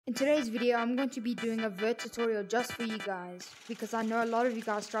In today's video, I'm going to be doing a vert tutorial just for you guys, because I know a lot of you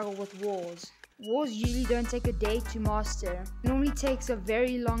guys struggle with wars. Wars usually don't take a day to master. It normally takes a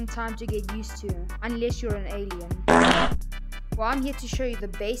very long time to get used to, unless you're an alien. Well, I'm here to show you the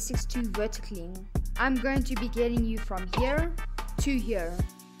basics to verticalling. I'm going to be getting you from here to here.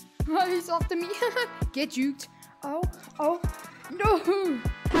 Oh, he's after me. Get juked. Oh, no.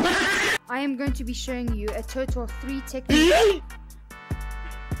 I am going to be showing you a total of 3 techniques.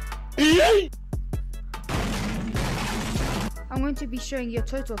 I'm going to be showing you a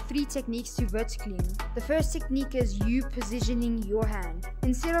total of 3 techniques to verticalling. The first technique is you positioning your hand.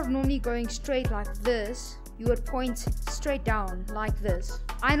 Instead of normally going straight like this, you would point straight down like this.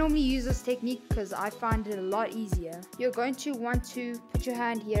 I normally use this technique because I find it a lot easier. You're going to want to put your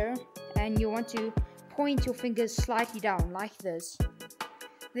hand here and you want to point your fingers slightly down like this.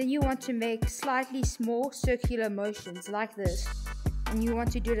 Then you want to make slightly small circular motions like this. And you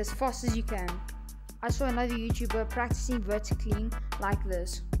want to do it as fast as you can. I saw another YouTuber practicing verticalling like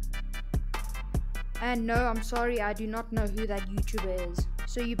this. And no, I'm sorry, I do not know who that YouTuber is.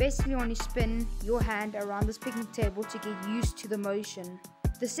 So you basically want to spin your hand around this picnic table to get used to the motion.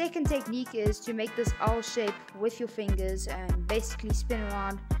 The second technique is to make this L shape with your fingers and basically spin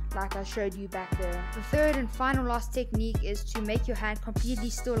around like I showed you back there. The third and final last technique is to make your hand completely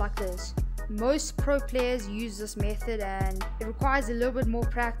still like this. Most pro players use this method and it requires a little bit more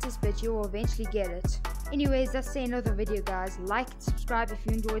practice, but you will eventually get it. Anyways, that's the end of the video guys. Like and subscribe if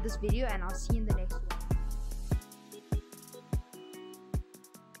you enjoyed this video, and I'll see you in the next one.